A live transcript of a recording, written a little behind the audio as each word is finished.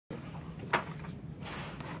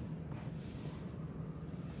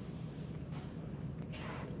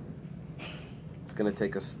going to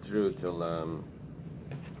take us through till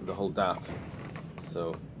the whole daf.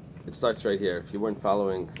 So it starts right here. If you weren't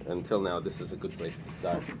following until now, this is a good place to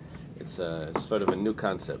start. It's sort of a new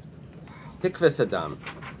concept. Hikves Adam.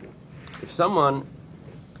 If someone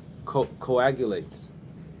coagulates,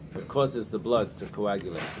 it causes the blood to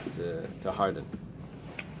coagulate, to harden.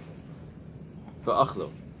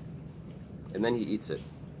 V'achlo. And then he eats it.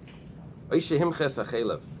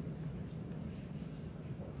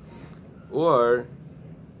 Or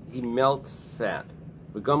he melts fat.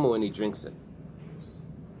 V'gamu, when he drinks it.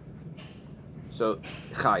 So,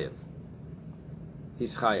 chayev.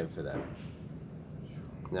 He's chayev for that.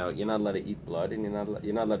 Now, you're not allowed to eat blood, and you're not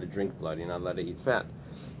allowed to drink blood. You're not allowed to eat fat.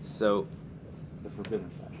 So, the forbidden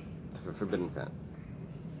fat. The forbidden fat.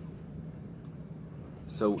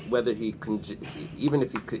 So, whether even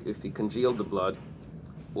if he congealed the blood,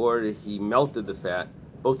 or he melted the fat,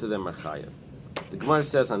 both of them are chayev. The Gemara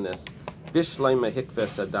says on this, Bishleima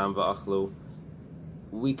hikves adam va'achlu.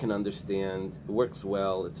 We can understand, it works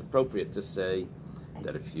well, it's appropriate to say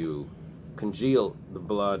that if you congeal the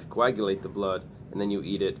blood, coagulate the blood, and then you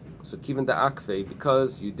eat it, so kiven da'akve,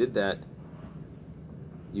 because you did that,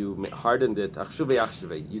 you hardened it,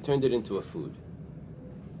 you turned it into a food.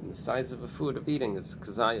 And the size of a food of eating is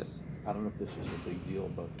kazayas. I don't know if this is a big deal,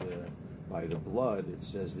 but by the blood it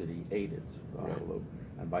says that he ate it, right.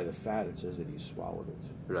 And by the fat it says that he swallowed it.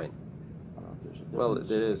 Right. I don't know if there's a difference. Well,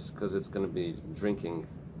 there is, because it's going to be drinking.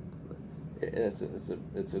 It's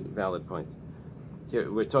a valid point.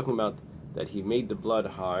 Here we're talking about that he made the blood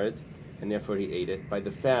hard, and therefore he ate it. By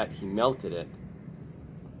the fat, he melted it,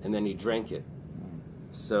 and then he drank it.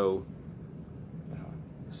 So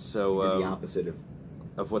the opposite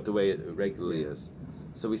of what the way it regularly is.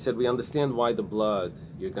 So we said we understand why the blood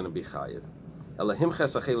you're going to be chayiv.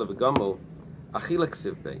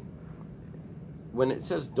 When it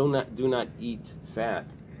says do not eat fat,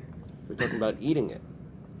 we're talking about eating it.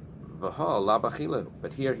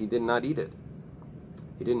 But here he did not eat it.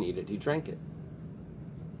 He didn't eat it. He drank it.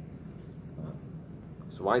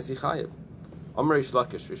 So why is he chayiv? Amar Rish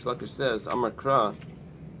Lakish says Amar Kra.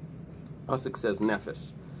 Pasuk says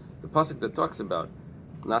nefesh. The pasuk that talks about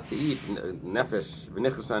not to eat nefesh,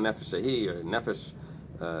 v'nichusa nefesh ahi, or nefesh,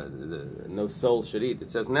 no soul should eat.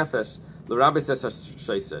 It says nefesh. The Rabbi says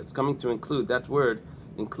shaisa. It's coming to include, that word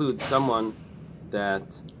includes someone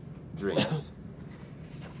that drinks,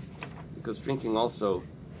 because drinking also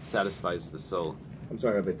satisfies the soul. I'm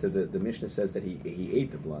sorry, but the Mishnah says that he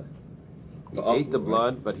ate the blood. He ate the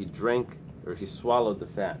blood, but he drank, or he swallowed the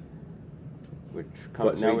fat. Which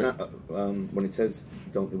when it says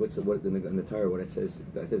don't, what in the Torah, what it says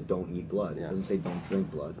don't eat blood. It doesn't say don't drink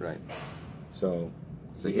blood. Right. So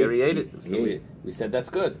he ate it. So we said that's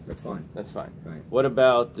good. That's fine. That's fine. Right. What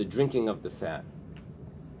about the drinking of the fat?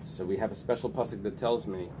 So we have a special pasuk that tells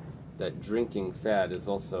me that drinking fat is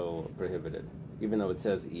also prohibited, even though it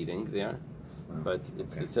says eating there. Wow. But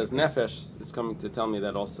it says nefesh. It's coming to tell me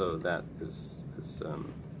that also that is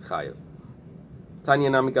chayev.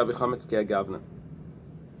 Tanya nami gabi chametz ki agavna.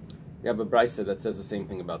 You have a Bais that says the same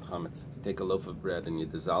thing about chametz. You take a loaf of bread and you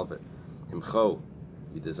dissolve it. Himcho,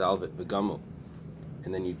 you dissolve it. V'gamu,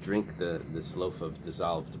 and then you drink this loaf of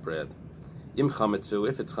dissolved bread. Im chametzu,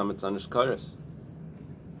 if it's chametz anish kares.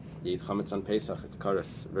 You eat chametz on Pesach, it's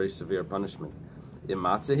kares, very severe punishment. Im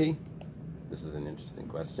matzahi, this is an interesting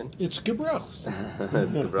question. It's gebrachs.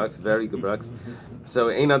 It's gebrachs, very gebrachs. So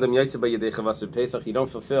ein adam yaitze ba yedei chavas Pesach. You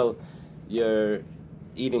don't fulfill your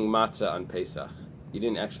eating matzah on Pesach. You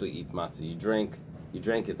didn't actually eat matzah. You drank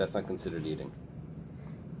it. That's not considered eating.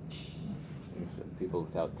 So people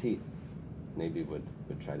without teeth maybe would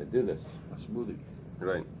try to do this. A smoothie.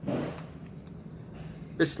 Right.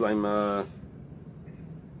 Bishleim,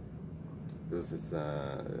 there was this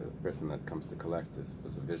person that comes to collect. This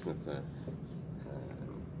was a Vishnitzer.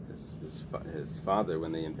 His father,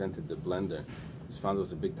 when they invented the blender, his father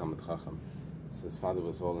was a big Talmid Chacham. So his father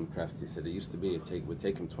was all impressed. He said it used to be it would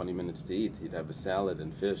take him 20 minutes to eat. He'd have a salad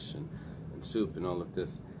and fish and soup and all of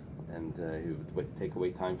this, and he would take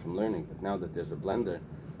away time from learning. But now that there's a blender,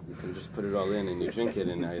 you can just put it all in and you drink it,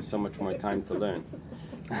 and there's so much more time to learn.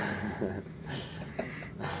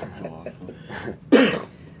 That's awesome.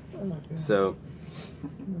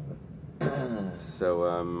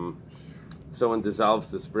 If someone dissolves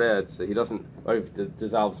this bread, so he doesn't, or if it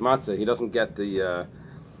dissolves matzah, he doesn't get the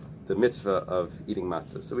mitzvah of eating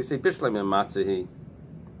matzah. So we say bishleim matzah.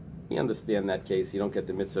 You understand that case. You don't get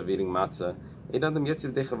the mitzvah of eating matzah. You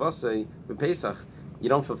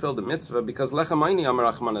don't fulfill the mitzvah because lechamayni amar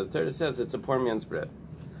Rachmana. The Torah says it's a poor man's bread.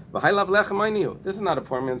 This is not a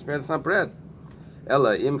poor man's bread. It's not bread.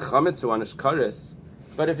 Ella im chametzu anish kares.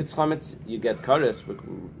 But if it's chametz, you get kares. We're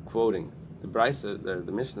quoting the Bais,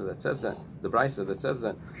 the Mishnah that says that, the Bais that says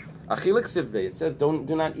that. Achilik sivvei, it says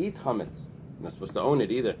do not eat chametz. You're not supposed to own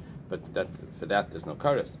it either, but for that there's no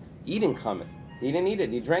kares. Eating chametz, he didn't eat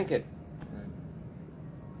it, he drank it.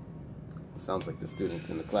 Sounds like the students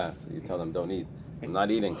in the class. You tell them don't eat. I'm not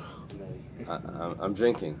eating. I'm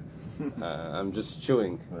drinking. I'm just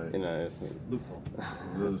chewing. Right. You know. Loophole.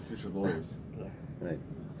 Those future lawyers. Right.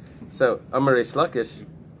 So Amar Rish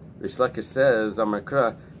Lakish says Amar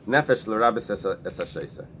Kra Nefesh l'Rabbis es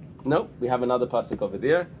ha'sheisa. Nope. We have another pasuk over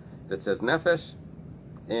there that says Nefesh,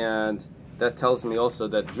 and that tells me also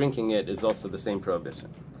that drinking it is also the same prohibition.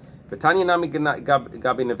 V'tanya nami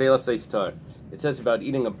gabi nevela seiftar. It says about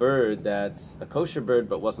eating a bird that's a kosher bird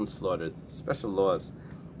but wasn't slaughtered. Special laws.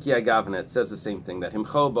 Ki agavna, it says the same thing, that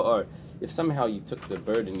himcho ba'or, if somehow you took the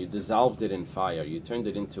bird and you dissolved it in fire, you turned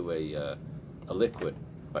it into a liquid,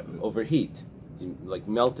 but overheat, you like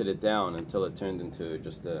melted it down until it turned into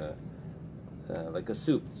just like a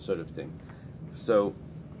soup sort of thing. So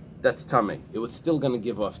that's tameh. It was still going to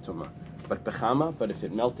give off tumah. But bechama, but if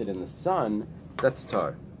it melted in the sun, that's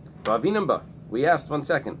tar. Ba'avinamba, we asked 1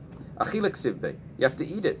 second. Achilek sivbe, you have to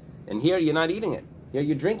eat it. And here you're not eating it. Here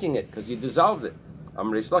you're drinking it because you dissolved it. So now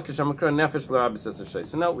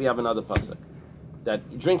we have another pasuk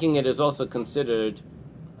that drinking it is also considered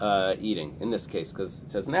eating in this case because it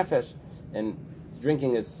says nefesh, and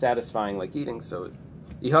drinking is satisfying like eating. So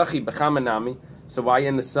ihachi b'chamanami. So why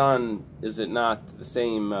in the sun is it not the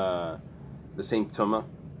same tumah?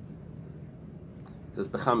 It says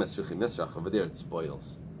b'chames shuchi misrach. Over there it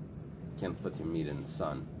spoils. You can't put your meat in the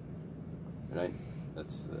sun, right?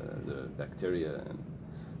 That's the bacteria.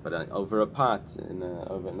 But over a pot, in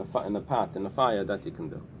a pot, in a fire, that you can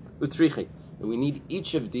do. Utrichi. We need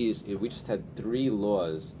each of these. If we just had 3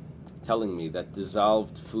 laws telling me that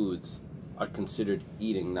dissolved foods are considered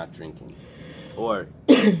eating, not drinking. Or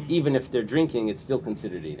even if they're drinking, it's still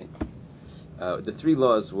considered eating. The 3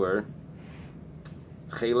 laws were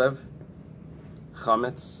chelev,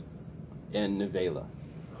 chametz, and nevela.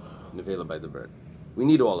 Nevela by the bird. We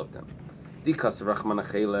need all of them. Dikas rachmana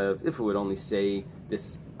chelev, if we would only say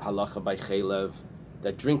this halacha by chelev,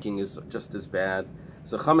 that drinking is just as bad.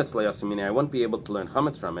 So chametz lo yasamine, I won't be able to learn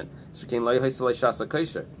chametz from it. Shekein lo yahisalei shasa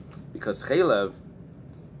kosher, because chelev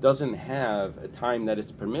doesn't have a time that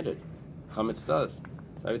it's permitted. Chametz does.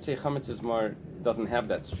 So I would say chametz is more, doesn't have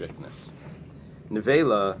that strictness.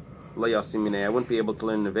 Nevela lo yasamine, I wouldn't be able to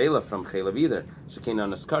learn nevela from chelev either. Shekein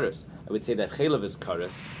anas kares. I would say that chelev is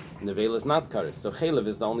kares, nevela is not kares. So chelev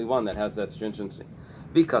is the only one that has that stringency.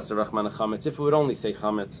 Because rachmana chametz, if we would only say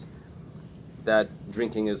chametz, that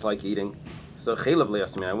drinking is like eating. So chelev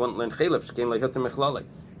leyasmin, I won't learn chelev. Shkein lehitem mechlale.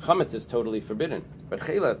 Chametz is totally forbidden, but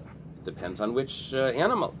chelev depends on which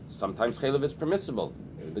animal. Sometimes chelev is permissible.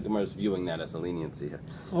 The Gemara is viewing that as a leniency here.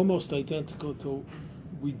 Almost identical to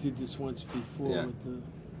we did this once before. Yeah, with the...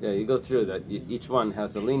 yeah, you go through that. Each one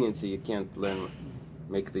has a leniency. You can't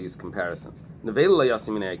make these comparisons. Nevela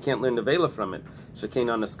leyasmin, I can't learn nevela from it. Shkein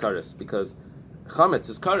anas kares, because chametz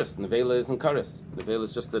is kares, nevela isn't kares. Nevela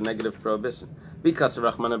is just a negative prohibition. Because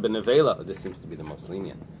rachmana ben nevela, this seems to be the most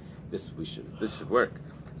lenient. This should work.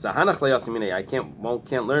 Zahanach leyasimine, I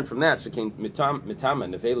can't learn from that. Shekein mitama,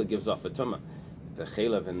 nevela gives off a tumah. The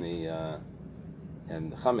chelev and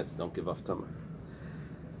the chametz don't give off tumah.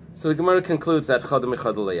 So the Gemara concludes that chadam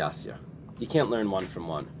echad leyasya. You can't learn one from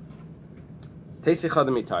one. Teisi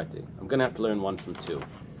chadam itarti. I'm going to have to learn one from 2.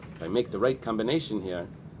 If I make the right combination here,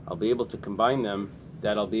 I'll be able to combine them,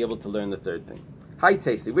 that I'll be able to learn the 3rd thing. Hi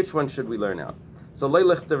Tasi, which one should we learn out? So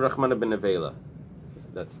Leilech de Rachmana ben Nevela.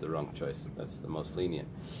 That's the wrong choice. That's the most lenient.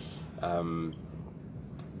 Don't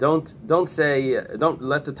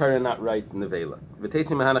let the Torah not write Nevela.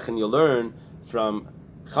 V'tesi mehanach, and you'll learn from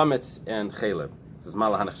chametz and chelev. It says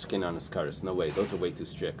malahanach shkein anas kares. No way, those are way too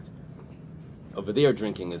strict. Over there,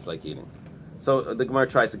 drinking is like eating. So the Gemara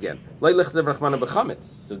tries again. Leilech de Rachmana b'chametz.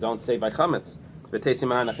 So don't say by chametz.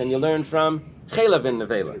 And you learn from chelev and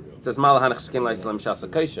nevela. It says malahanach shkein la'islam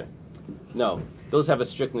shasa kosher. No, those have a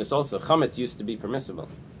strictness also. Chametz used to be permissible,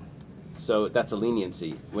 so that's a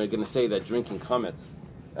leniency. We're going to say that drinking chametz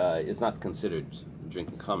is not considered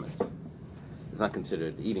drinking chametz. It's not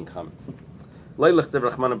considered eating chametz. Leilech de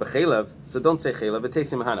rachmana b'chelev. So don't say chelev.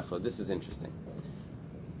 V'teisi mahanacho. This is interesting.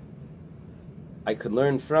 I could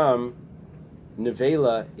learn from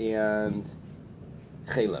nevela and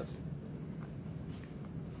chelev.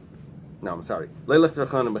 No, I'm sorry. I'll learn from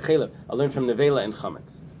nevela and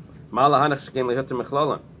chametz.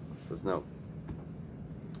 Says no.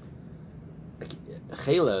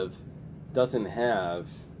 Chelev doesn't have.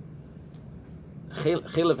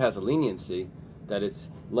 Chelev has a leniency, it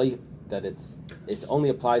only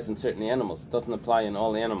applies in certain animals. It doesn't apply in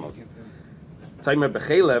all animals. Timer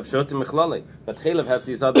b'chelev shotim mechlali, but chelev has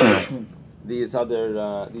these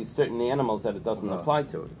certain animals that it doesn't apply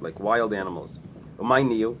to, like wild animals.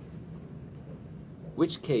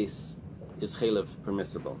 Which case is chelev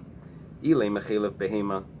permissible? Eily mechelev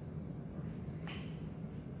behema.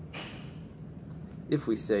 If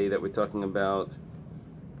we say that we're talking about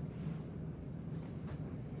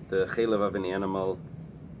the chelev of an animal,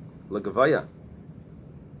 legavaya,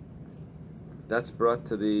 that's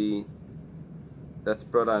brought on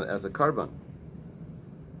as a carbon.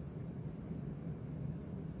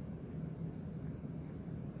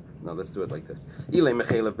 Now let's do it like this. Eily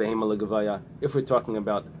mechelev behema legavaya. If we're talking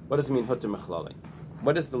about, what does it mean hutter mechlali?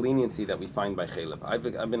 What is the leniency that we find by chelev?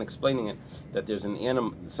 I've been explaining it, that there's an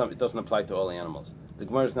animal, it doesn't apply to all animals. The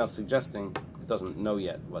Gemara is now suggesting, it doesn't know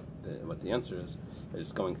yet what the answer is, they're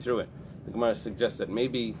just going through it. The Gemara suggests that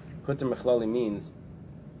maybe hutter mechlali means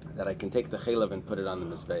that I can take the chelev and put it on the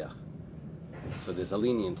mizbeach. So there's a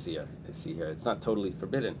leniency here. I see here. It's not totally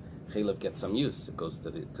forbidden. Chelev gets some use. It goes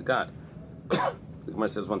to God. The Gemara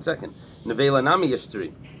says, 1 second. Nevela nami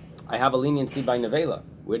yishtri. I have a leniency by nevela.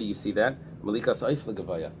 Where do you see that? Malika sa'if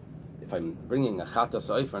legavaya. If I'm bringing a chata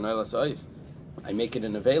sa'if or an oila sa'if, I make it a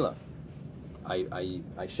nevela. I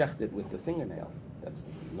shecht it with the fingernail. That's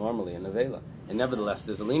normally a nevela. And nevertheless,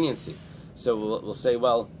 there's a leniency. So we'll say,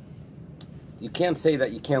 well, you can't say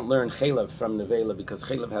that you can't learn chelev from nevela because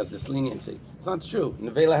chelev has this leniency. It's not true.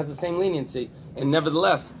 Nevela has the same leniency, and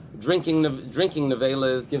nevertheless, drinking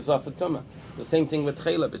nevela gives off a tumah. The same thing with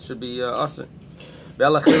chelev. It should be asur.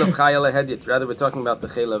 Rather, we're talking about the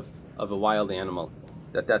chelev of a wild animal.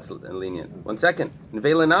 That's lenient. 1 second.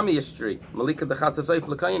 Nevela nami yishtri malika the chata sa'if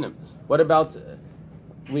l'kayinim. What about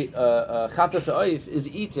chata sa'if is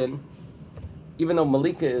eaten, even though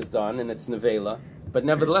malika is done and it's nevela, but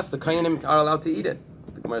nevertheless the kayinim are allowed to eat it.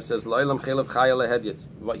 The Gemara says lo'ilam chelev chaya lehedyet.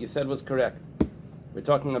 What you said was correct. We're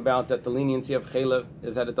talking about that the leniency of chelev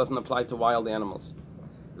is that it doesn't apply to wild animals.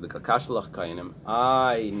 The kakashlach kayinim.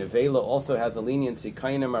 Nevela also has a leniency.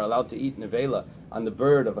 Kayinim are allowed to eat nevela on the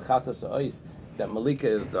bird of a chata sa'if that malika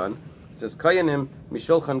is done. It says kayinim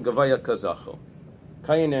misholchan gavaya kazachu.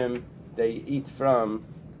 Kayinim, they eat from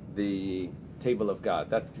the table of God.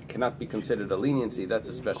 That cannot be considered a leniency. That's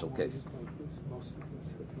a special case.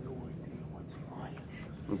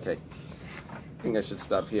 Okay, I think I should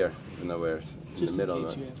stop here, even though we're in the middle.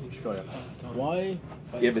 Why?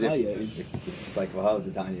 Yeah, but it's just like Vahal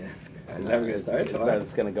Tanya. Is that going to start?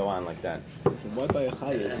 It's going to go on like that. So why by a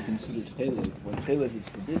chaya is it considered chelev when chelev is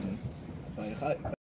forbidden? By a chaya.